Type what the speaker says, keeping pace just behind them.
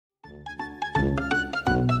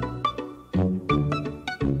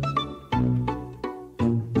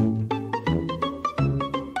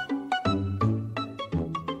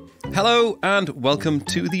Hello and welcome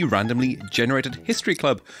to the Randomly Generated History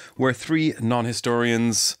Club, where three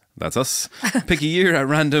non-historians, that's us, pick a year at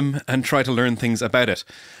random and try to learn things about it.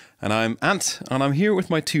 And I'm Ant, and I'm here with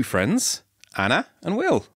my two friends, Anna and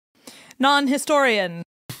Will. Non-historian.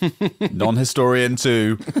 Non-historian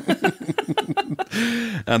too.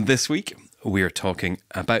 And this week, we're talking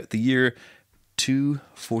about the year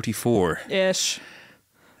 244. Ish.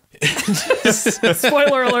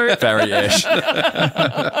 Spoiler alert. Very ish.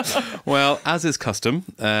 Well, as is custom,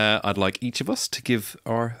 I'd like each of us to give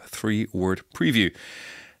our three-word preview.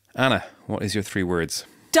 Anna, what is your three words?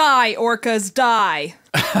 Die, orcas, die.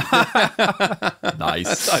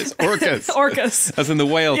 Nice. Nice. Orcas. Orcas. As in the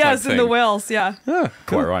whale type Yes, thing. in the whales, yeah. Ah,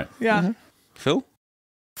 cool. Quite right. Yeah. Mm-hmm. Phil?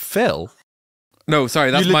 Phil? No,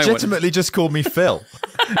 sorry, that's You my one. legitimately just called me Phil.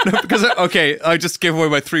 No, because, I just gave away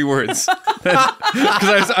my three words.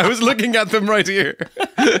 Because I was looking at them right here.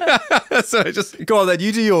 So I just... Go on then,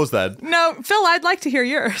 you do yours then. No, Phil, I'd like to hear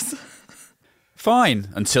yours. Fine.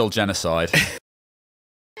 Until genocide.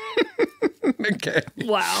 Okay.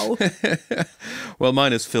 Wow. Well,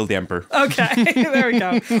 mine is Phil the Emperor. Okay, there we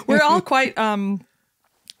go. We're all quite,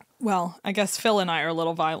 well, I guess Phil and I are a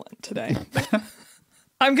little violent today.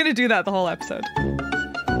 I'm going to do that the whole episode.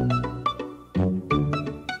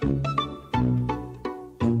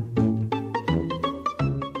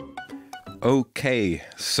 Okay,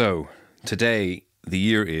 so today the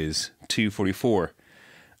year is 244,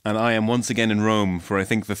 and I am once again in Rome for I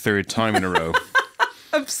think the third time in a row.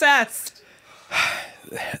 Obsessed.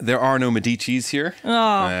 There are no Medicis here.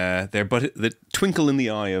 Oh. They're but the twinkle in the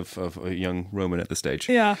eye of a young Roman at this stage.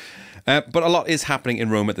 Yeah. But a lot is happening in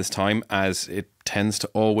Rome at this time, as it tends to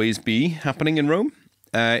always be happening in Rome.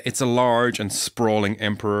 It's a large and sprawling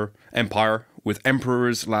empire with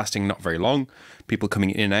emperors lasting not very long, people coming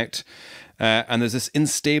in and out. And there's this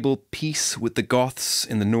unstable peace with the Goths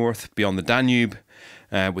in the north beyond the Danube,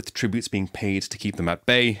 with tributes being paid to keep them at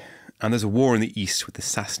bay. And there's a war in the east with the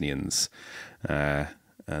Sassanians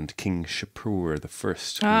and King Shapur the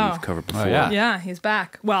First, who we've covered before. Oh, yeah. Yeah, he's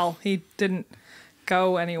back. Well, he didn't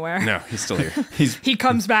go anywhere. No, he's still here. He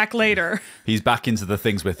comes back later. He's back into the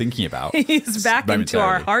things we're thinking about. He's back into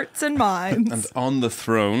our momentarily. hearts and minds. And on the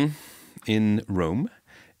throne in Rome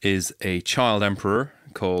is a child emperor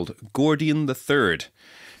called Gordian III,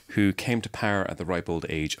 who came to power at the ripe old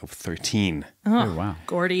age of 13. Oh, wow.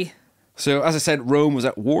 Gordy. So, as I said, Rome was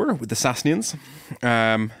at war with the Sassanians,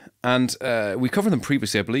 and we covered them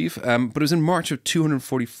previously, I believe, but it was in March of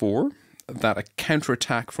 244 that a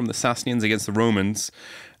counterattack from the Sassanians against the Romans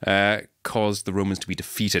caused the Romans to be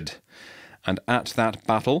defeated. And at that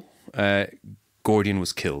battle, Gordian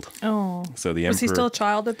was killed. Oh. So the emperor... Was he still a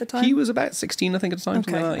child at the time? He was about 16, I think, at the time.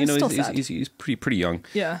 Okay. Something like that. That's still sad. He's pretty young.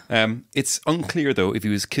 Yeah. It's unclear, though, if he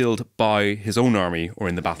was killed by his own army or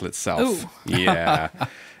in the battle itself. Ooh. Yeah.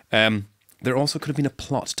 There also could have been a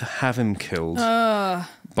plot to have him killed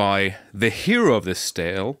by the hero of this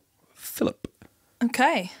tale, Philip.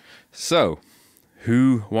 Okay. So,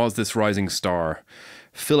 who was this rising star?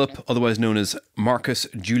 Philip, otherwise known as Marcus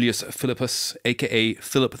Julius Philippus, aka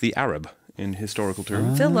Philip the Arab in historical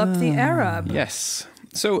terms. Philip the Arab. Yes.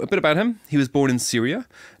 So, a bit about him. He was born in Syria,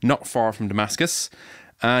 not far from Damascus,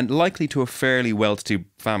 and likely to a fairly well-to-do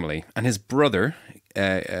family. And his brother,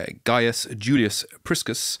 Gaius Julius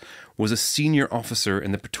Priscus, was a senior officer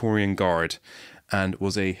in the Praetorian Guard and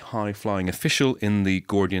was a high-flying official in the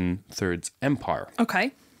Gordian III's empire.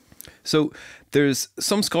 Okay. So there's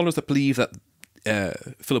some scholars that believe that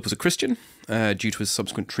Philip was a Christian due to his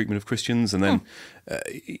subsequent treatment of Christians, and then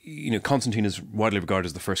Constantine is widely regarded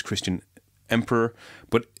as the first Christian emperor,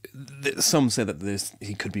 but some say that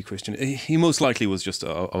he could be Christian. He most likely was just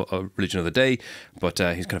a religion of the day, but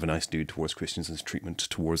he's kind of a nice dude towards Christians and his treatment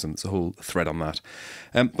towards them. There's a whole thread on that.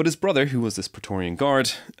 But his brother, who was this Praetorian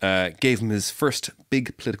Guard, gave him his first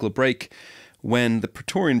big political break when the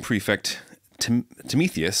Praetorian prefect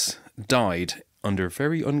Timotheus died under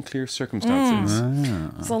very unclear circumstances.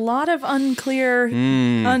 There's a lot of unclear,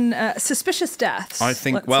 suspicious deaths. I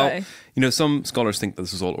think, let's say. Some scholars think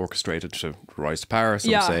this was all orchestrated to rise to power.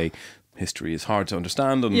 Some say history is hard to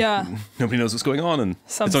understand and nobody knows what's going on, and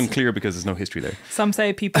it's unclear because there's no history there. Some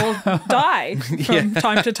say people die from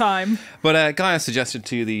time to time. But Gaius suggested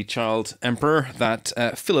to the child emperor that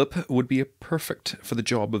Philip would be perfect for the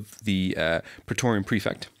job of the Praetorian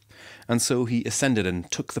prefect. And so he ascended and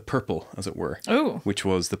took the purple, as it were. Ooh. Which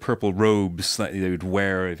was the purple robes that they would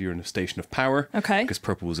wear if you're in a station of power. Okay. Because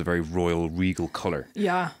purple was a very royal, regal colour.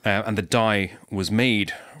 Yeah. And the dye was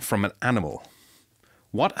made from an animal.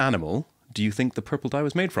 What animal do you think the purple dye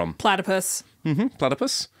was made from? Platypus.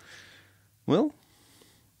 Platypus. Well,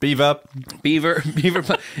 Beaver. Beaver.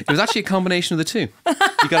 It was actually a combination of the two.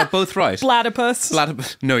 You got it both right. Platypus.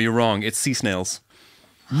 No, you're wrong. It's sea snails.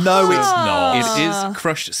 No, it's not. It is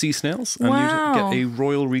crushed sea snails, and Wow. you get a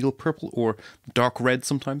royal regal purple or dark red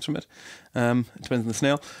sometimes from it. It depends on the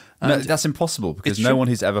snail. No, that's impossible because It's no true. one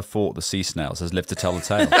who's ever fought the sea snails has lived to tell the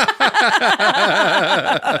tale.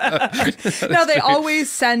 No, they always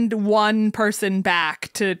send one person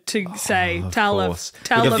back to say, tell course.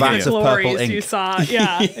 of With a the vat of purple glories ink. you saw.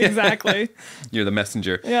 Yeah, exactly. You're the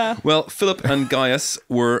messenger. Yeah. Well, Philip and Gaius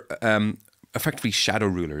were effectively shadow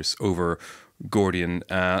rulers over Gordian,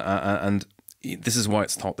 and this is why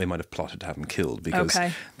it's thought they might have plotted to have him killed, because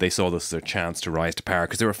Okay. they saw this as their chance to rise to power,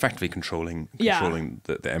 because they were effectively controlling the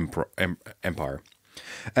empire.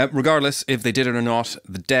 Regardless, if they did it or not,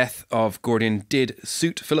 the death of Gordian did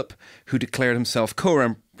suit Philip, who declared himself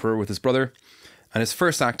co-emperor with his brother, and his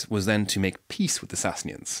first act was then to make peace with the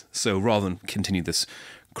Sasanians. So rather than continue this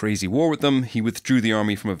crazy war with them, he withdrew the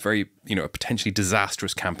army from a very, a potentially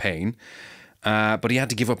disastrous campaign. But he had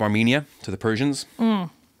to give up Armenia to the Persians, and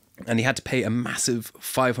he had to pay a massive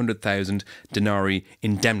 500,000 denarii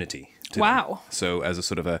indemnity to them. Wow. So as a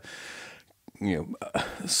sort of a,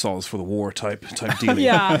 souls for the war type deal.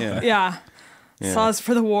 Yeah. Saws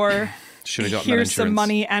for the war. Should have gotten that Here's some insurance.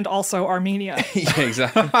 money and also Armenia. Yeah,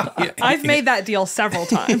 exactly. Yeah. I've made that deal several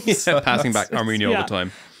times. Passing back Armenia all Yeah. the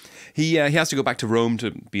time. He has to go back to Rome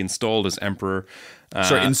to be installed as emperor.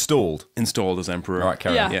 Sorry, installed. Installed as emperor. All right,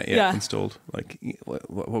 carry on. Yeah, Yeah. installed. Like,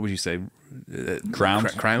 what would you say? Crowned?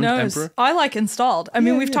 Crowned No, emperor? I like installed. I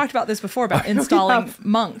mean, we've talked about this before about installing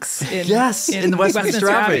monks in in the Westminster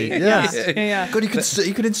Abbey. Yes. Yeah. God,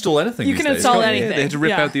 you could install anything. You these can days, install can't you? anything. They had to rip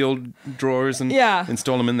Yeah. out the old drawers and Yeah.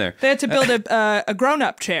 install them in there. They had to build a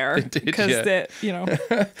grown-up chair did, because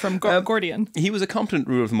yeah. from Gordian. He was a competent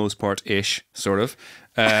ruler for the most part, ish, sort of.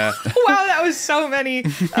 Wow, that was so many.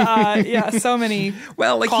 So many.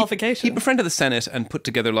 Well, like qualifications. he befriended the Senate and put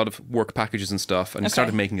together a lot of work packages and stuff, and he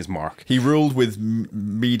started making his mark. He ruled with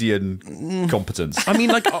median competence. I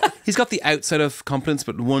mean, like he's got the outside of competence,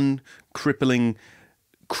 but one crippling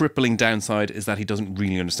downside is that he doesn't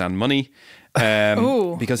really understand money,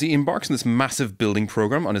 because he embarks on this massive building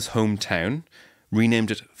program on his hometown,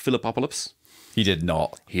 renamed it Philippopolis. He did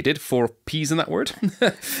not. He did 4 P's in that word.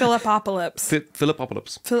 Philippopolis.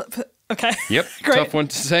 Philippopolis. Okay. Yep, Great. tough one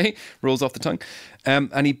to say. Rolls off the tongue.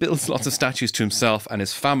 And he builds lots of statues to himself and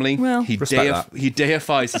his family. Well, he respect that. he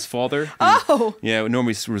deifies his father. Oh. Yeah,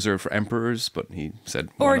 normally it's reserved for emperors, but he said,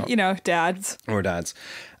 why Or not? dads. Or dads.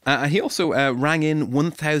 And he also rang in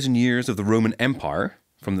 1,000 years of the Roman Empire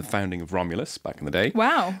from the founding of Romulus back in the day.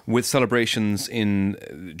 Wow. With celebrations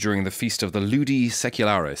during the feast of the Ludi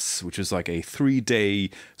Secularis, which was like a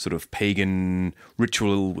 3-day sort of pagan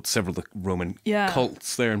ritual with several of the Roman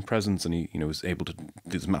cults there in presence, and he was able to do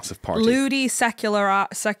this massive party. Ludi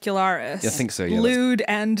secularis. I think so, yeah, Lewd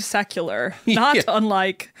and secular. Not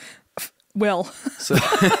unlike Will. So,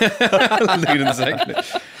 Ludi and Secular.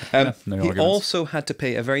 No He arguments. also had to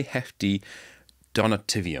pay a very hefty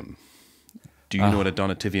donativium. Do you know what a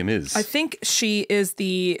donativium is? I think she is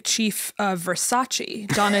the chief of Versace.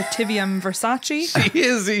 Donativium Versace.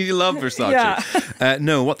 He loved Versace. Yeah.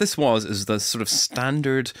 No, what this was is the sort of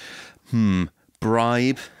standard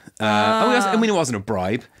bribe. I mean, it wasn't a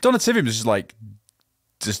bribe. Donativium is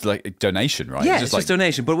just like a donation, right? Yeah, it's just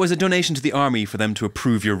donation, but it was a donation to the army for them to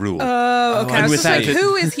approve your rule. Oh, okay. I was just without like, it-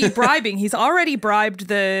 who is he bribing? He's already bribed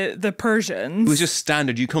the Persians. It was just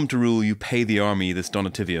standard. You come to rule, you pay the army this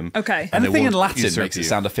donativium. Okay. and they Anything in won't Latin usurp makes it you.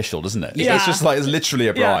 sound official, doesn't it? Yeah. It's just like it's literally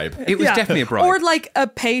a bribe. It was definitely a bribe. Or like a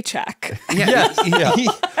paycheck. Yeah.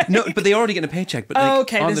 No, but they already get a paycheck. But like,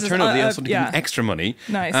 Okay, on this the is, turnover, they also give yeah. him extra money.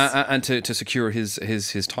 Nice. And to secure his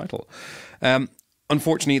title.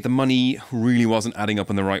 Unfortunately, the money really wasn't adding up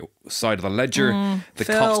on the right side of the ledger. The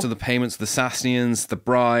Phil. cost of the payments to the Sasanians, the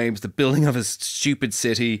bribes, the building of his stupid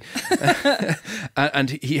city.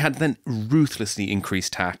 And he had then ruthlessly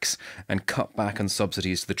increased tax and cut back on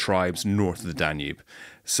subsidies to the tribes north of the Danube.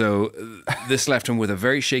 So this left him with a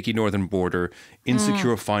very shaky northern border,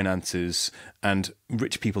 insecure finances, and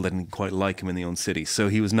rich people that didn't quite like him in their own city. So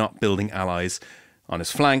he was not building allies on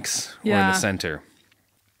his flanks or in Yeah. the centre.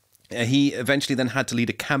 He eventually then had to lead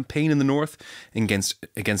a campaign in the north against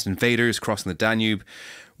invaders crossing the Danube,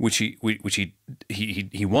 which he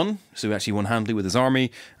won. So he actually won handily with his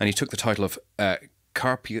army, and he took the title of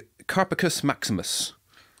Carpicus Maximus.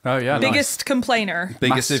 Oh yeah, Biggest complainer.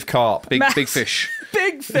 massive carp. big fish.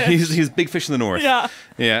 Big fish. He's big fish in the north. Yeah.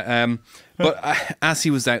 yeah. But as he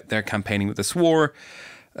was out there campaigning with this war,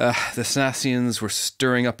 the Saracens were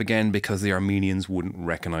stirring up again because the Armenians wouldn't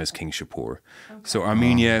recognize King Shapur. So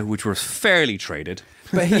Armenia, which was fairly traded,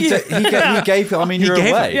 But he gave Armenia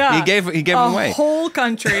away. Yeah. he gave them away. A whole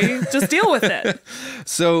country. Just deal with it.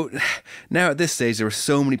 So now at this stage, there were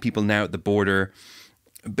so many people now at the border.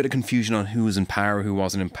 A bit of confusion on who was in power, who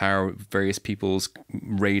wasn't in power, various people's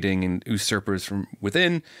raiding and usurpers from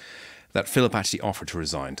within, that Philip actually offered to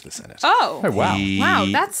resign to the Senate. Oh, wow. Wow,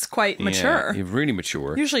 that's quite mature. Yeah, really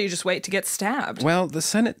mature. Usually you just wait to get stabbed. Well, the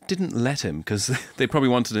Senate didn't let him because they probably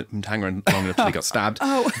wanted him to hang around long enough till he got stabbed.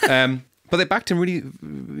 Oh. But they backed him really,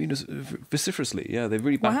 vociferously. Yeah, they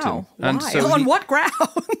really backed him. Why? And so On what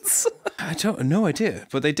grounds? I don't no idea,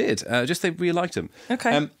 but they did. Just they really liked him.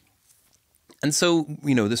 Okay. And so,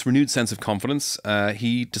 this renewed sense of confidence,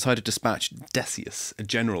 he decided to dispatch Decius, a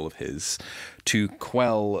general of his, to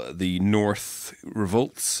quell the North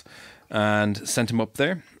revolts and sent him up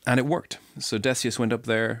there. And it worked. So Decius went up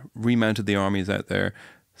there, remounted the armies out there,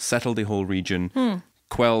 settled the whole region,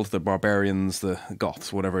 quelled the barbarians, the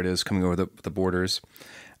Goths, whatever it is, coming over the borders.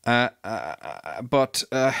 But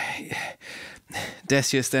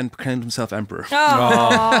Decius then proclaimed himself emperor.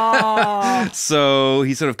 So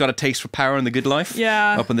he sort of got a taste for power and the good life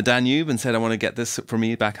up in the Danube and said, I want to get this for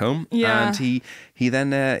me back home. Yeah. And he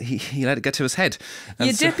then he let it get to his head. And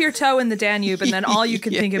You dip your toe in the Danube and then all you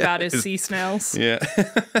can think about is sea snails. Yeah.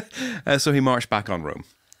 So he marched back on Rome.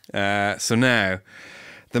 So now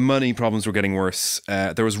the money problems were getting worse.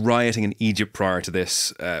 There was rioting in Egypt prior to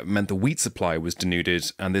this, meant the wheat supply was denuded,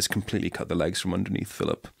 and this completely cut the legs from underneath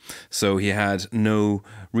Philip. So he had no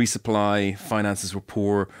resupply, finances were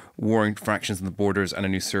poor, warring fractions on the borders, and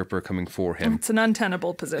an usurper coming for him. It's an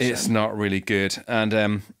untenable position. It's not really good.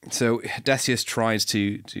 And so Decius tried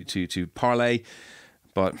to parley,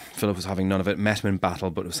 but Philip was having none of it, met him in battle,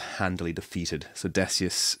 but was handily defeated. So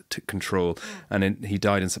Decius took control, and he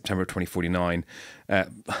died in September of 2049,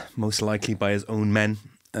 most likely by his own men.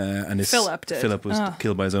 And Philip did. Philip was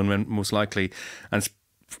killed by his own men, most likely. And it's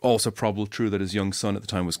also probably true that his young son at the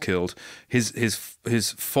time was killed. His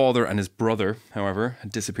father and his brother, however, had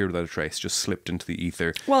disappeared without a trace, just slipped into the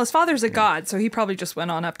ether. Well, his father's a god, so he probably just went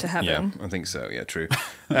on up to heaven. Yeah, I think so. Yeah, true.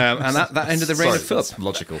 And that ended the reign of Philip. That's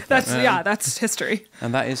logical. That's history.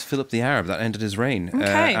 And that is Philip the Arab. That ended his reign.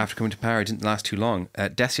 Okay. After coming to power, it didn't last too long.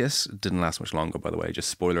 Decius didn't last much longer, by the way. Just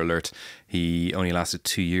spoiler alert. He only lasted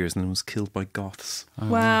 2 years and then was killed by Goths.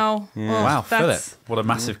 Wow. Well, Wow, Philip. that's- What a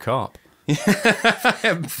massive carp.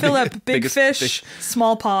 Philip, big biggest fish,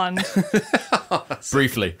 small pond.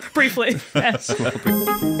 Briefly. Briefly. Yes.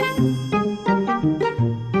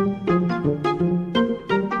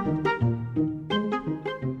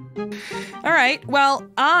 All right. Well,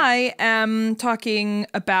 I am talking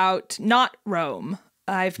about not Rome.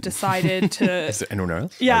 I've decided to. Is there anyone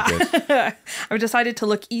else? Yeah. Oh, good. I've decided to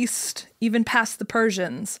look east, even past the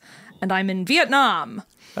Persians, and I'm in Vietnam.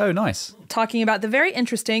 Oh, nice. Talking about the very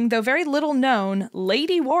interesting, though very little known,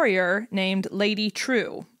 lady warrior named Lady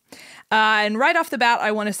True. And right off the bat,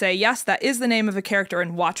 I want to say, yes, that is the name of a character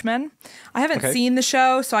in Watchmen. I haven't seen the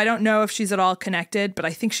show, so I don't know if she's at all connected, but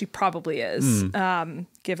I think she probably is,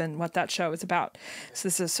 given what that show is about. So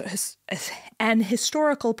this is an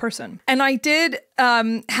historical person. And I did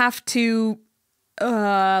have to,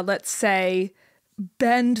 let's say,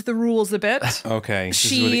 bend the rules a bit. Okay, this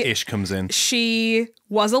is where the ish comes in. She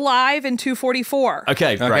was alive in 244.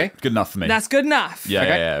 Okay, great. Good enough for me. That's good enough.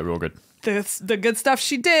 Yeah, we're all good. The good stuff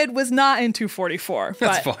she did was not in 244.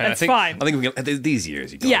 That's but fine. It's fine. I think we can, these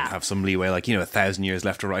years, you got Yeah. to have some leeway, like, 1,000 years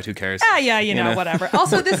left or right, who cares? Yeah, you know, whatever.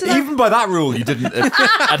 Also, this is Even by that rule, you didn't adhere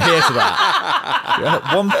to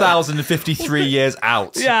that. 1,053 years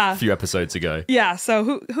out Yeah. a few episodes ago. yeah.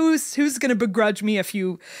 So who's gonna begrudge me a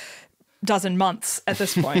few dozen months at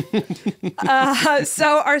this point?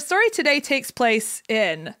 So our story today takes place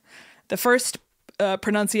in the first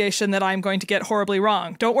pronunciation that I'm going to get horribly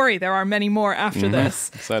wrong. Don't worry, there are many more after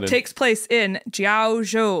this. Excited. Takes place in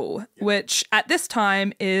Jiaozhou, which at this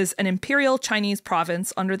time is an imperial Chinese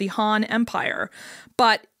province under the Han Empire,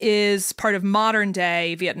 but is part of modern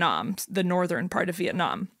day Vietnam, the northern part of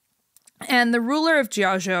Vietnam. And the ruler of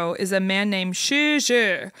Jiaozhou is a man named Shi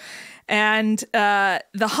Zhi. And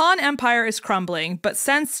the Han Empire is crumbling, but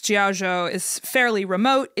since Jiaozhou is fairly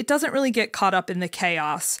remote, it doesn't really get caught up in the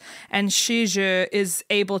chaos. And Shi Zhi is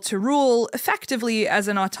able to rule effectively as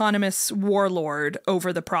an autonomous warlord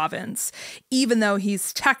over the province, even though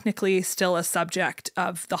he's technically still a subject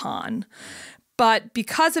of the Han. But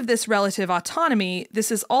because of this relative autonomy, this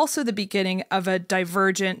is also the beginning of a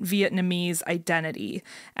divergent Vietnamese identity.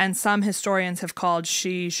 And some historians have called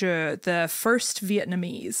Shi Zhi the first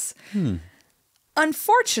Vietnamese.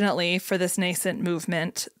 Unfortunately for this nascent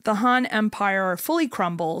movement, the Han Empire fully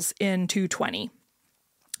crumbles in 220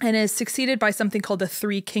 and is succeeded by something called the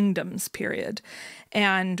Three Kingdoms period.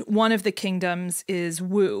 And one of the kingdoms is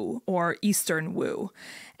Wu, or Eastern Wu.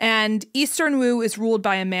 And Eastern Wu is ruled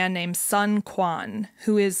by a man named Sun Quan,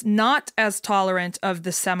 who is not as tolerant of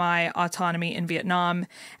the semi-autonomy in Vietnam,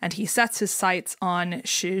 and he sets his sights on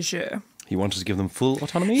Shizhe. He wanted to give them full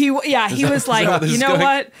autonomy? He was like, you know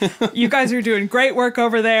what? You guys are doing great work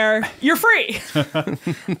over there. You're free.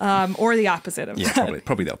 Or the opposite of that.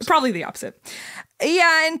 Probably the opposite. Probably the opposite.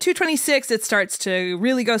 Yeah, in 226, it starts to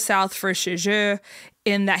really go south for Shizhe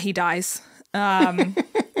in that he dies.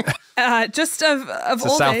 Just of It's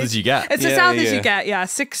old as south age. as you get. It's Yeah, as south as yeah. you get, yeah.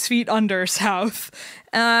 6 feet under south.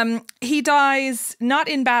 He dies not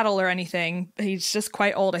in battle or anything. He's just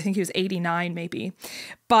quite old. I think he was 89 maybe.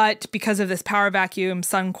 But because of this power vacuum,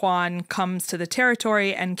 Sun Quan comes to the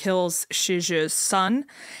territory and kills Shizhe's son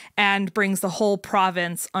and brings the whole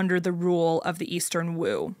province under the rule of the Eastern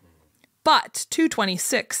Wu. But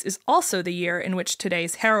 226 is also the year in which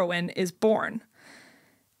today's heroine is born.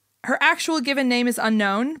 Her actual given name is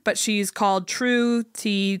unknown, but she's called Tru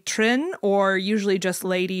Ti Trin, or usually just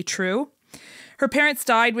Lady Tru. Her parents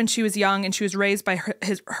died when she was young, and she was raised by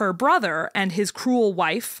her brother and his cruel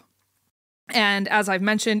wife. And as I've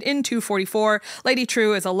mentioned, in 244, Lady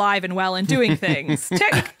Tru is alive and well and doing things.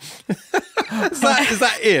 Tick! Is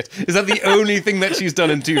that it? Is that the only thing that she's done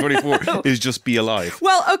in 244 is just be alive?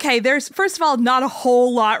 Well, okay, there's, first of all, not a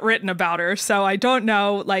whole lot written about her, so I don't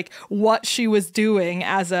know, like, what she was doing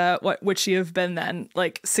as what would she have been then,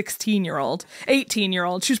 like, 16-year-old,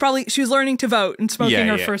 18-year-old. She was learning to vote and smoking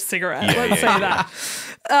her first cigarette, let's say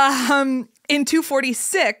that. In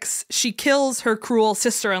 246, she kills her cruel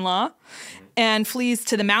sister-in-law and flees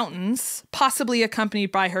to the mountains, possibly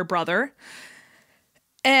accompanied by her brother.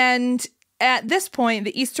 And at this point,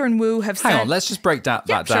 the Eastern Wu have Hang sent... on, let's just break that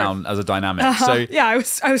down as a dynamic. So yeah, I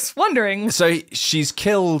was wondering. So she's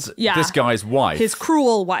killed this guy's wife. His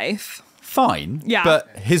cruel wife. Fine. Yeah. But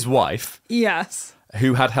his wife, Yes.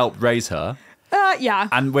 who had helped raise her, Yeah.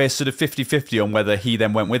 and we're sort of 50-50 on whether he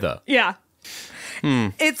then went with her. Yeah.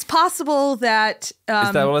 It's possible that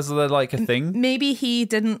Is there like a thing? maybe he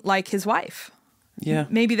didn't like his wife. Yeah.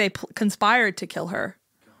 Maybe they conspired to kill her.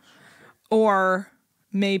 Or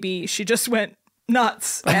maybe she just went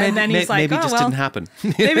nuts. And then he's like, maybe it just well, didn't happen.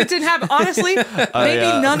 maybe it didn't happen. Honestly,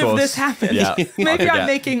 maybe none of this happened. Yeah. Maybe I'm Yeah.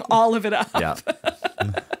 making all of it up. Yeah.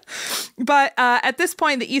 But at this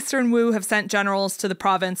point, the Eastern Wu have sent generals to the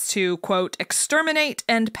province to, quote, exterminate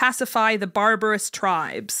and pacify the barbarous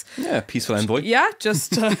tribes. Yeah, peaceful envoy. Yeah,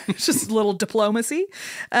 just a little diplomacy.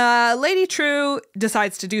 Lady Tru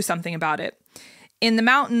decides to do something about it. In the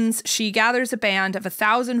mountains, she gathers a band of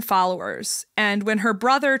 1,000 followers, and when her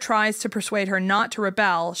brother tries to persuade her not to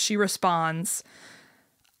rebel, she responds,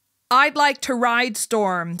 I'd like to ride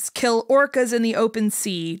storms, kill orcas in the open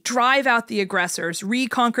sea, drive out the aggressors,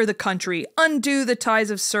 reconquer the country, undo the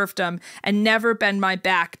ties of serfdom, and never bend my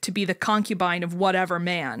back to be the concubine of whatever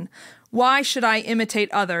man. Why should I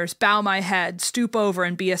imitate others, bow my head, stoop over,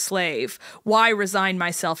 and be a slave? Why resign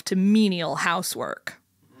myself to menial housework?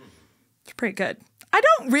 It's pretty good. I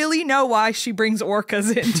don't really know why she brings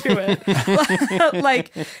orcas into it.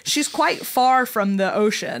 Like, she's quite far from the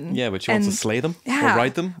ocean. Yeah, but she wants to slay them or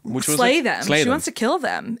ride them. Which was slay it? them. Slay She them. wants to kill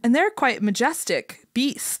them. And they're quite majestic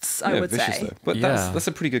beasts, I would vicious say. though. But Yeah. that's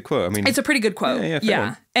a pretty good quote. I mean, It's a pretty good quote. Yeah, fair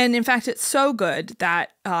one. And in fact, it's so good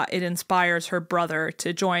that it inspires her brother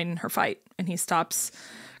to join her fight. And he stops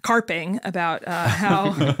carping about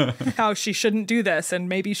how she shouldn't do this and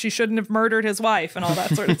maybe she shouldn't have murdered his wife and all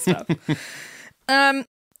that sort of stuff.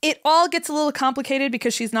 It all gets a little complicated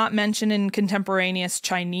because she's not mentioned in contemporaneous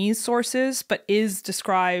Chinese sources, but is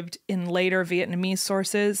described in later Vietnamese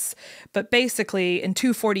sources. But basically, in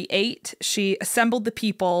 248, she assembled the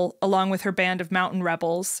people along with her band of mountain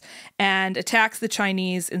rebels and attacks the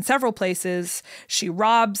Chinese in several places. She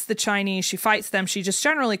robs the Chinese, she fights them, she just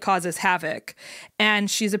generally causes havoc. And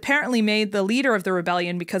she's apparently made the leader of the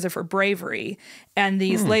rebellion because of her bravery. And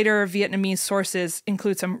these later Vietnamese sources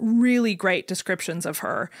include some really great descriptions of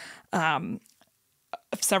her,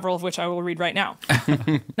 several of which I will read right now.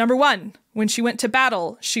 Number 1, when she went to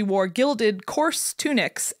battle, she wore gilded, coarse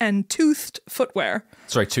tunics and toothed footwear.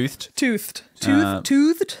 Sorry, toothed? Toothed. Toothed?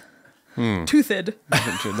 Toothed.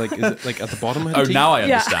 like, is it like at the bottom of the Oh, teeth? now I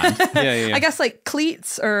understand. Yeah. I guess like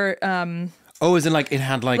cleats or Oh, is it like it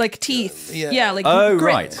had like teeth. yeah. Like Oh,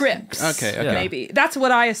 right. grips. Okay. Maybe. That's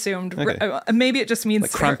what I assumed. Okay. Maybe it just means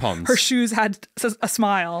Like crampons. her shoes had a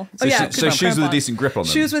smile. So, yeah, so shoes with a crampons. decent grip on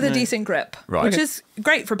them. Shoes with a decent grip, Right. which Okay. is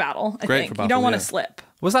great for battle, I Great think. for You battle, don't want to yeah. slip.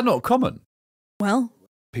 Was that not common? Well,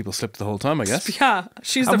 People slipped the whole time, I guess. yeah,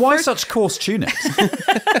 she's And the why first. such coarse tunics?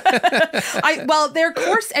 Well, they're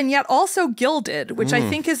coarse and yet also gilded, which I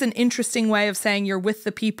think is an interesting way of saying you're with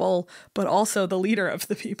the people, but also the leader of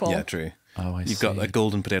the people. Yeah, true. Oh, I You've got a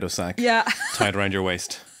golden potato sack Yeah. tied around your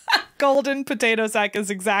waist. Golden potato sack is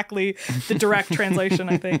exactly the direct translation,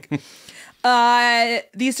 I think.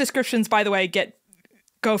 These descriptions, by the way,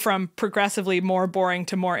 go from progressively more boring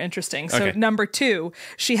to more interesting. So Okay. number 2,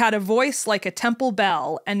 she had a voice like a temple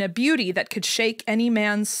bell and a beauty that could shake any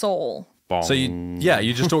man's soul. Bong. So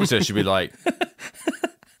you just talk to her, she'd be like,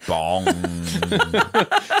 bong,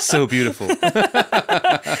 So beautiful. bong.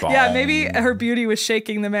 Yeah, maybe her beauty was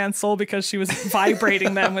shaking the man's soul because she was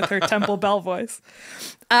vibrating them with her temple bell voice.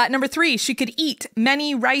 Number 3, she could eat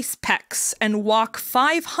many rice pecks and walk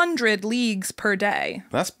 500 leagues per day.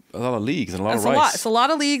 That's a lot of leagues and a lot That's of a rice. lot. It's a lot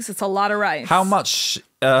of leagues. It's a lot of rice. How much,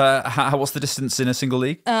 what's the distance in a single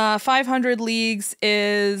league? 500 leagues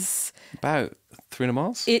is... About 300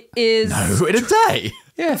 miles? It is... No, in a day.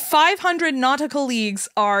 Yeah. 500 nautical leagues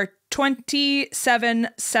are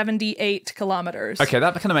 2778 kilometers. Okay,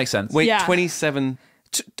 that kind of makes sense. Wait, Yeah. 27...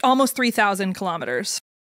 Almost 3,000 kilometers.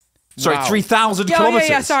 Sorry, Wow. 3,000 Yeah, kilometers.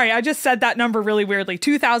 yeah, sorry. I just said that number really weirdly.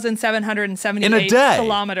 2,778 In a day?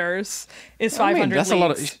 kilometers is I 500 mean, that's leagues. a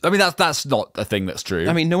lot of... I mean, that's not a thing that's true.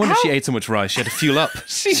 I mean, no wonder she How- ate so much rice. She had to fuel up.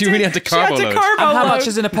 She did- really had to she had carbo to load. carbo and how much load.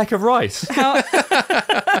 is in a peck of rice?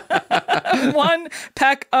 It's 1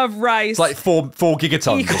 peck of rice like 4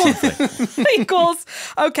 gigatons or something.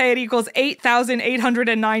 equals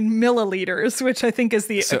 8,809 milliliters, which I think is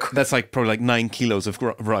the So that's like probably like 9 kilos of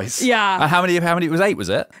rice. yeah. And how many? It was 8, was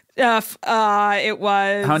it? It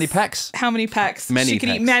was How many pecks? How many pecks? Many She could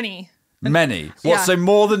eat pecks. many. Many. Yeah. What? So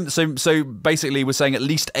more than so basically, we're saying at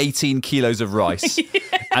least 18 kilos of rice,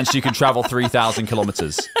 and she can travel 3,000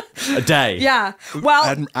 kilometers a day. Yeah.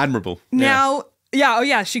 Well, Admirable. now. Yeah, oh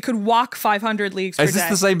yeah, she could walk 500 leagues per Is this day.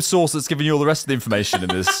 the same source that's giving you all the rest of the information in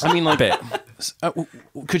this? I mean, like, bit.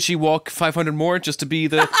 Could she walk 500 more just to be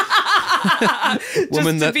the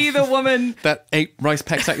woman Just to be the woman. that ate rice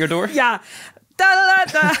pecks at your door? Yeah. Da,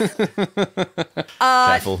 da, da,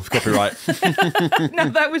 Careful, copyright. No,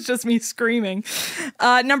 that was just me screaming.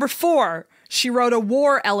 Number 4, she rode a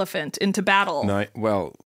war elephant into battle. No,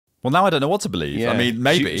 well, Well, now I don't know what to believe. yeah. I mean,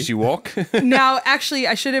 maybe. She walk? Now, actually,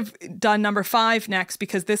 I should have done number 5 next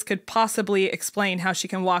because this could possibly explain how she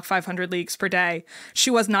can walk 500 leagues per day. She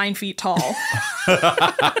was 9 feet tall.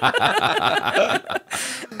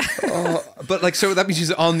 But like, so that means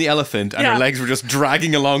she's on the elephant and Yeah. her legs were just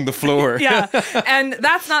dragging along the floor. Yeah. And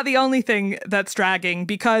that's not the only thing that's dragging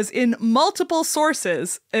because in multiple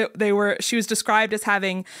sources, she was described as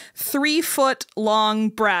having 3-foot long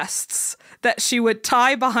breasts that she would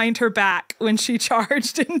tie behind her back when she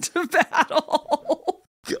charged into battle.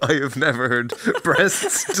 I have never heard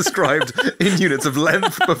breasts described in units of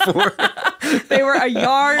length before. They were a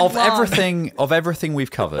yard of long. everything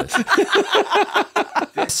we've covered,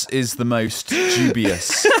 this is the most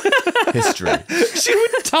dubious history. She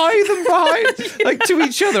would tie them behind, like to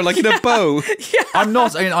each other, like in a bow. I'm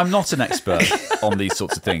not an expert on these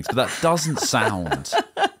sorts of things, but that doesn't sound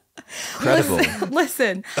credible.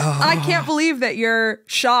 Listen, I can't believe that you're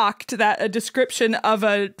shocked that a description of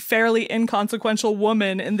a fairly inconsequential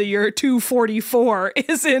woman in the year 244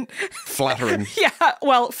 isn't, Flattering.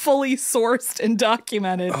 fully sourced and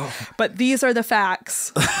documented. But these are the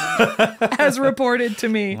facts as reported to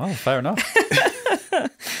me. Well, fair enough.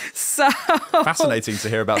 So Fascinating to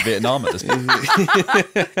hear about Vietnam at this point.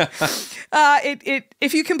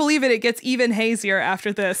 if you can believe it, it gets even hazier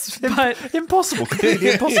after this. But Impossible,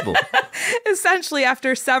 completely impossible. essentially,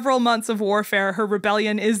 after several months of warfare, her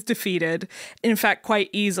rebellion is defeated, in fact, quite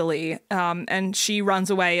easily, and she runs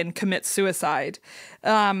away and commits suicide.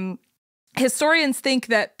 Historians think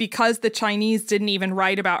that because the Chinese didn't even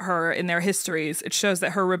write about her in their histories, it shows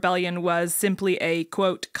that her rebellion was simply a,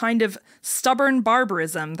 quote, kind of stubborn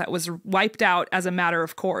barbarism that was wiped out as a matter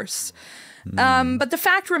of course. But the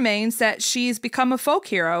fact remains that she's become a folk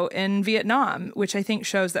hero in Vietnam, which I think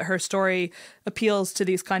shows that her story appeals to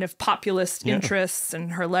these kind of populist interests,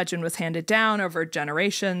 and her legend was handed down over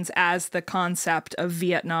generations as the concept of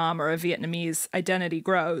Vietnam or a Vietnamese identity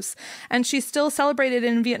grows. And she's still celebrated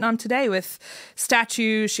in Vietnam today with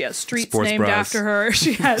statues. She has streets Sports named bras. after her.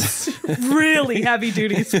 She has really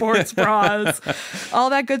heavy-duty sports bras, all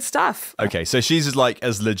that good stuff. Okay, so she's like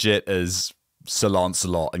as legit as Sir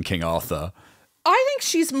Lancelot and King Arthur. I think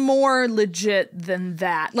she's more legit than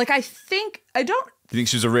that. Like, I don't Do you think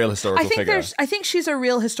she was a real historical figure? I think she's a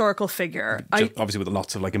real historical figure. Obviously with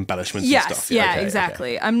lots of like embellishments Yes, and stuff. yeah, Okay,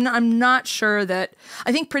 exactly. I'm not sure that.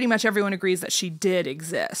 I think pretty much everyone agrees that she did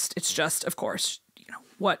exist. It's just, of course,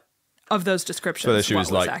 what of those descriptions. Whether she what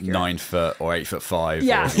was like accurate. 9 foot or 8'5".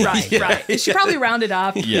 Yeah, or... right. She probably rounded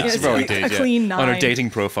up. Yeah, she probably did, a clean 9 on her dating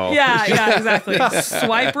profile. Yeah, exactly.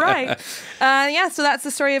 Swipe right. So that's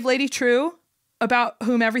the story of Lady True, about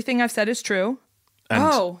whom everything I've said is true.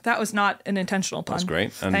 And that was not an intentional pun. That's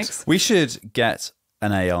great. And Thanks. We should get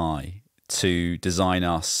an AI to design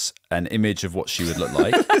us an image of what she would look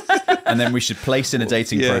like. And then we should place in a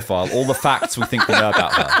dating profile all the facts we think we know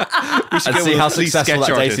about her. we should And see how successful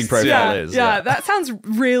that dating profile is. Yeah, that sounds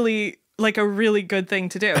really like a really good thing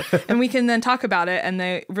to do. And we can then talk about it and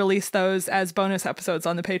they release those as bonus episodes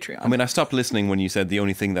on the Patreon. I mean, I stopped listening when you said the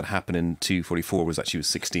only thing that happened in 244 was that she was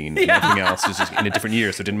 16 and everything else was just in a different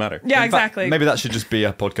year, so it didn't matter. Yeah, exactly. Maybe that should just be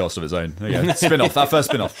a podcast of its own. There you go. Spin-off, that first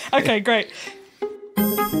spin-off. Okay, great.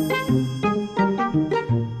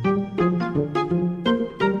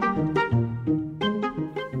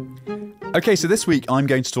 Okay, so this week I'm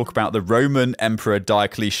going to talk about the Roman Emperor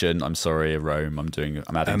Diocletian. I'm sorry, Rome. I'm adding to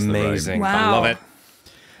the Rome. Amazing. Wow. I love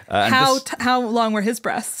it. How long were his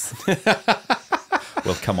breasts?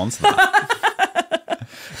 We'll come on to that.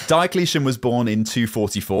 Diocletian was born in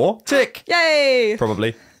 244. Tick. Yay!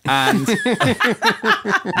 Probably. And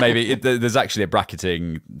maybe there's actually a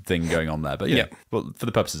bracketing thing going on there, but yeah. Well, for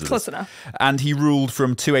the purposes of Close this. enough. And he ruled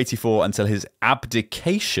from 284 until his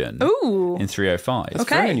abdication in 305.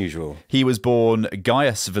 Okay. Very unusual. He was born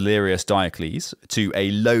Gaius Valerius Diocles to a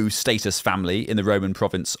low-status family in the Roman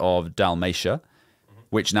province of Dalmatia,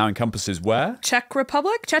 which now encompasses where? Czech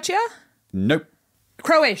Republic? Czechia? Nope.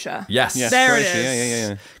 Croatia. Yes. There Croatia, it is.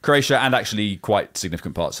 Yeah. Croatia and actually quite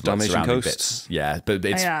significant parts of the Dalmatian surrounding coasts. bits. Yeah, but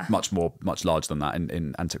it's Yeah. much larger than that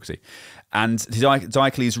in antiquity. And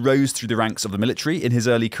Diocles rose through the ranks of the military in his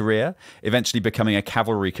early career, eventually becoming a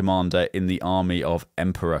cavalry commander in the army of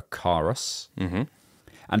Emperor Carus. Mm-hmm.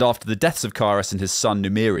 And after the deaths of Carus and his son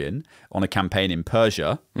Numerian on a campaign in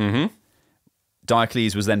Persia,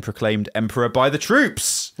 Diocles was then proclaimed emperor by the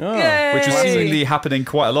troops, Yay! which was seemingly happening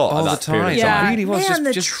quite a lot All at the that period time. of Yeah. time. It really was Man,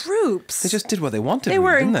 the just troops. They just did what they wanted. They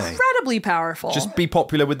were didn't incredibly powerful. Just be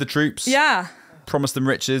popular with the troops. yeah. Promise them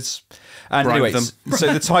riches. And Bribe anyways,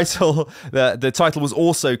 so the title was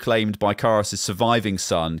also claimed by Carus' surviving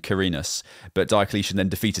son, Carinus, but Diocletian then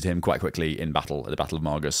defeated him quite quickly in battle at the Battle of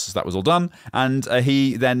Margus. So that was all done. And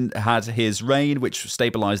he then had his reign, which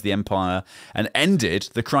stabilized the empire and ended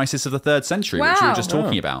the crisis of the 3rd century, which we were just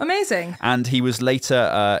talking about. Amazing. And he was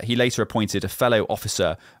later appointed a fellow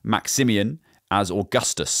officer, Maximian, as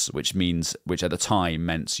Augustus, which at the time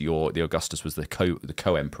meant the Augustus was the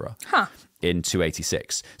co-emperor. In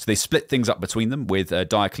 286. So they split things up between them, with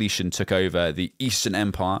Diocletian took over the Eastern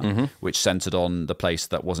Empire, which centered on the place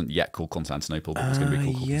that wasn't yet called Constantinople, but was going to be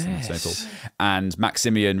called Constantinople. And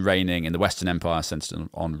Maximian reigning in the Western Empire, centered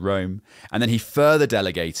on Rome. And then he further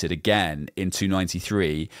delegated again in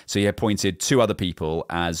 293. So he appointed 2 other people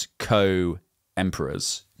as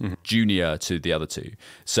co-emperors, junior to the other 2.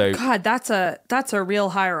 So God, that's a real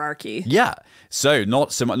hierarchy. yeah. So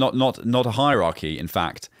not a hierarchy, in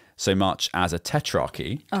fact, so much as a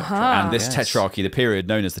tetrarchy. And this tetrarchy, the period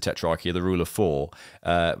known as the tetrarchy, the rule of 4,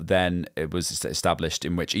 then it was established,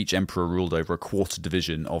 in which each emperor ruled over a quarter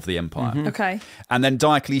division of the empire. Okay. And then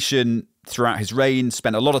Diocletian, throughout his reign,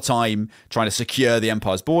 spent a lot of time trying to secure the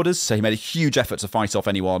empire's borders. So he made a huge effort to fight off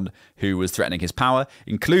anyone who was threatening his power,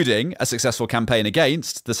 including a successful campaign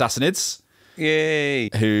against the Sassanids. Yay.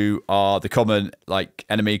 Who are the common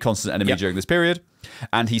constant enemy during this period.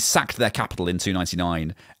 And he sacked their capital in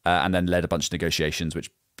 299 and then led a bunch of negotiations, which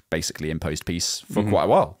basically imposed peace for quite a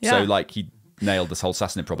while. Yeah. So he nailed this whole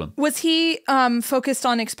Sassanid problem. Was he focused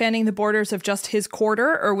on expanding the borders of just his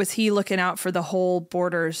quarter, or was he looking out for the whole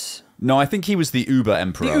borders? No, I think he was the Uber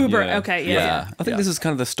emperor. The Uber, Yeah. okay, yeah. I think this is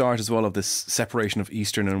kind of the start as well of this separation of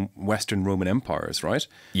Eastern and Western Roman empires, right?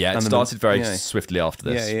 Yeah, it And then started very swiftly after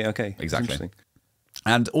this. Yeah, okay. It's Exactly. interesting.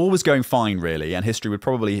 And all was going fine, really, and history would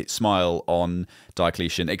probably smile on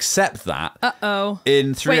Diocletian, except that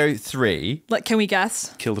in 303... Can we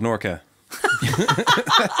guess? Killed an orca.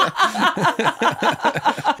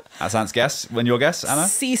 That's Ant's guess. When your guess, Anna?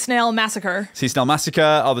 Sea snail massacre. Sea Snail Massacre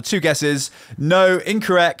are the 2 guesses. No,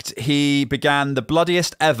 incorrect. He began the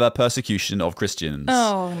bloodiest ever persecution of Christians.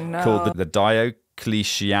 Oh, no. Called the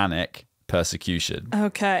Diocletianic persecution.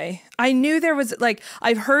 Okay. I knew there was,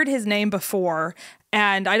 I've heard his name before,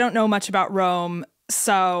 and I don't know much about Rome,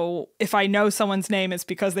 So if I know someone's name, it's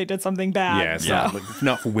because they did something bad. Yeah, it's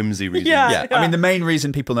not for whimsy reasons. Yeah. I mean, the main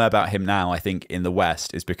reason people know about him now, I think, in the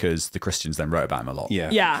West is because the Christians then wrote about him a lot.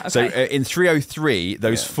 Yeah. Okay. So in 303,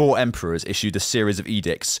 those four emperors issued a series of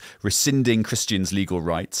edicts rescinding Christians' legal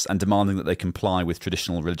rights and demanding that they comply with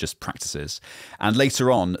traditional religious practices. And later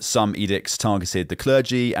on, some edicts targeted the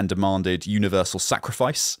clergy and demanded universal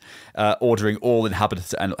sacrifice, ordering all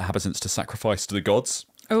inhabitants to sacrifice to the gods.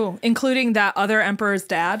 Oh, including that other emperor's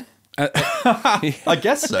dad? I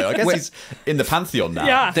guess so. I guess he's in the pantheon now.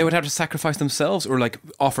 Yeah. They would have to sacrifice themselves or like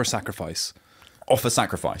offer sacrifice. Offer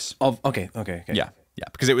sacrifice. Okay. Yeah,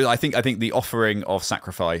 because it was. I think the offering of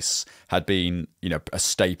sacrifice had been, a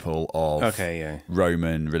staple of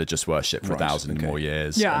Roman religious worship for 1,000 and more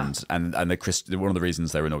years. Yeah. And one of the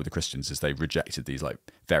reasons they were annoyed with the Christians is they rejected these like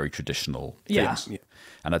very traditional things. Yeah.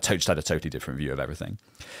 And had a totally different view of everything.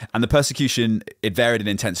 And the persecution, it varied in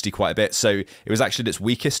intensity quite a bit. So it was actually at its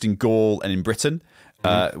weakest in Gaul and in Britain,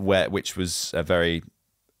 which was a very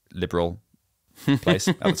liberal place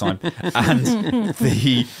at the time, and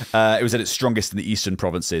it was at its strongest in the eastern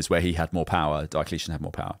provinces where he had more power. Diocletian had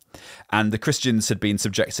more power, and the Christians had been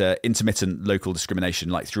subject to intermittent local discrimination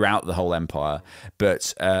like throughout the whole empire.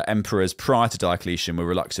 But emperors prior to Diocletian were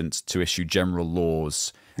reluctant to issue general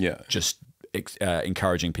laws, just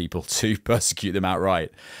encouraging people to persecute them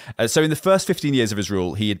outright. So in the first 15 years of his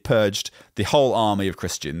rule, he had purged the whole army of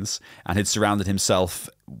Christians and had surrounded himself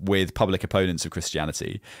with public opponents of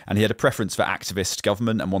Christianity. And he had a preference for activist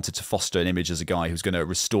government and wanted to foster an image as a guy who's going to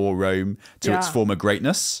restore Rome to its former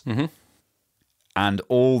greatness. Mm-hmm. And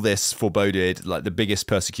all this foreboded like the biggest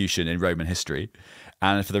persecution in Roman history.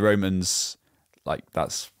 And for the Romans, like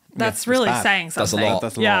that's really saying something. That's a lot.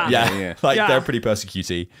 That's a lot. Yeah. They're pretty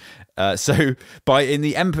persecuty. So in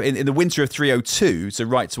the winter of 302, so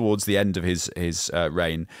right towards the end of his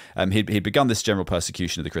reign, he'd begun this general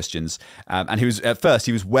persecution of the Christians, and he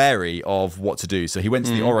was wary of what to do. So he went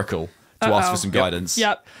to the oracle to ask for some guidance.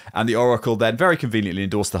 Yep. And the oracle then very conveniently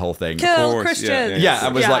endorsed the whole thing. Kill Christians.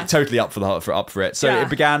 And was like totally up for it. So it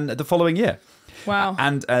began the following year. Wow.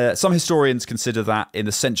 And some historians consider that in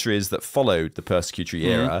the centuries that followed the persecutory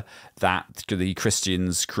era, that the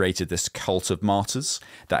Christians created this cult of martyrs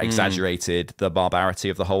that exaggerated the barbarity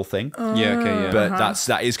of the whole thing. But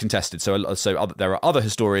that is contested. So there are other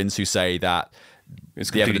historians who say that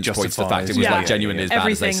the evidence points to the fact it was like genuinely as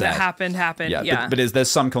bad as they said. Everything that happened. Yeah. But there's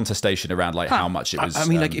some contestation around like how much it was. I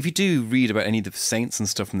mean, like if you do read about any of the saints and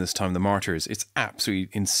stuff from this time, the martyrs, it's absolutely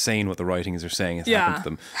insane what the writings are saying has happened to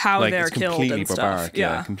them. How like, they're it's killed completely and barbaric.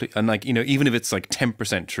 stuff. And like even if it's like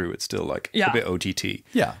 10% true, it's still like a bit OTT.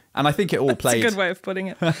 Yeah. And I think it all played. That's a good way of putting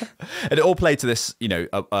it. And it all played to this,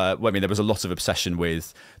 I mean, there was a lot of obsession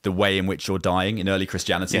with the way in which you're dying in early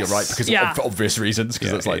Christianity, right? Because for obvious reasons,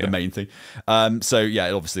 because that's like the main thing.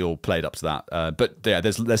 It obviously all played up to that. But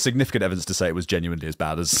there's significant evidence to say it was genuinely as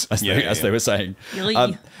bad as they were saying.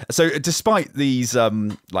 Really? So despite these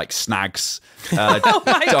like snags,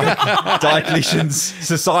 Diocletian's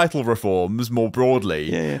societal reforms more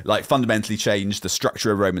broadly, like fundamentally changed the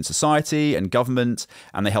structure of Roman society and government,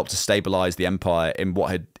 and they helped to stabilize the empire in what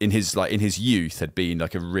had in his youth had been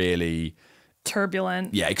like a really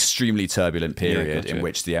turbulent, extremely turbulent period in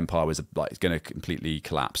which the empire was like going to completely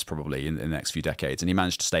collapse probably in the next few decades, and he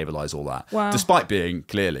managed to stabilize all that despite being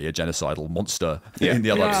clearly a genocidal monster in the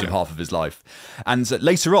other half of his life. And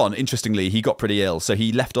later on, interestingly, he got pretty ill, so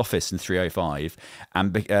he left office in 305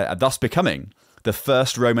 and thus becoming the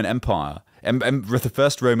first Roman emperor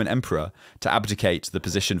to abdicate the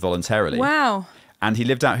position voluntarily. Wow. And he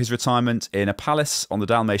lived out his retirement in a palace on the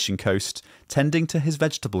Dalmatian coast, tending to his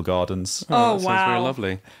vegetable gardens. Oh, wow. Sounds very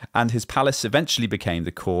lovely. And his palace eventually became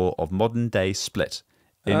the core of modern-day Split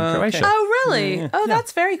in Croatia. Oh, really? Oh,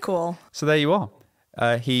 that's very cool. So there you are.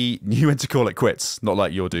 He knew when to call it quits, not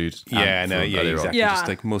like your dude. Exactly. Just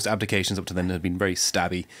like most abdications up to then have been very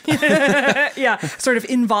stabby. Sort of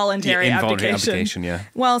involuntary abdication. Yeah.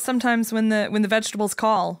 Well, sometimes when the vegetables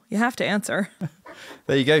call, you have to answer.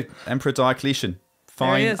 There you go, Emperor Diocletian.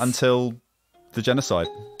 Fine until the genocide.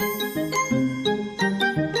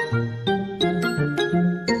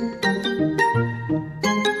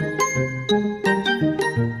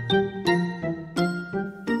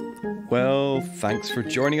 Well, thanks for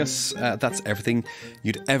joining us. That's everything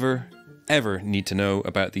you'd ever need to know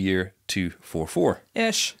about the year 244.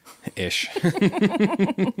 Ish.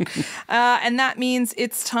 And that means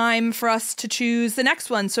it's time for us to choose the next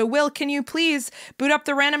one. So, Will, can you please boot up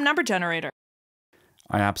the random number generator?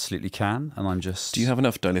 I absolutely can, and I'm just... Do you have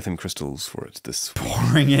enough dilithium crystals for it? This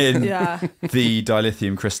pouring in the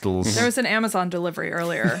dilithium crystals. There was an Amazon delivery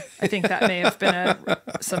earlier. I think that may have been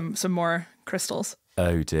some more crystals.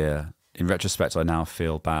 Oh dear. In retrospect, I now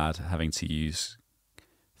feel bad having to use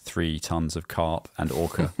 3 tons of carp and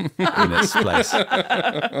orca in its place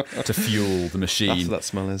to fuel the machine. That's what that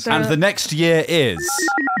smell is. And the next year is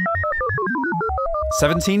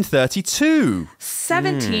 1732.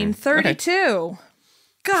 1732.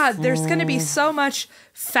 God, there's going to be so much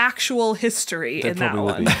factual history in that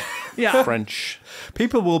probably one. will be. Yeah. French.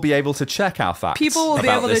 People will be able to check our facts. People will be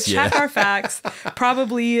about able to this year. check our facts.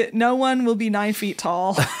 Probably no one will be 9 feet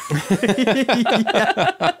tall. But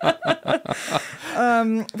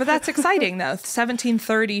that's exciting, though.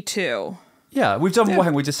 1732. Yeah, we've done what?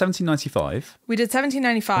 We did 1795. We did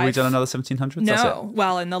 1795. Have we done another 1700s? That's No.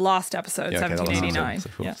 Well, in the lost episode, Yeah, okay, that was 1789.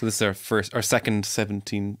 awesome. Cool. Yeah. So this is our second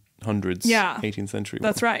 1700s, Yeah. 18th century.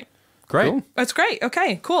 That's right. Great. Cool. That's great.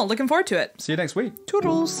 Okay, cool. Looking forward to it. See you next week.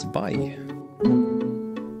 Toodles. Bye.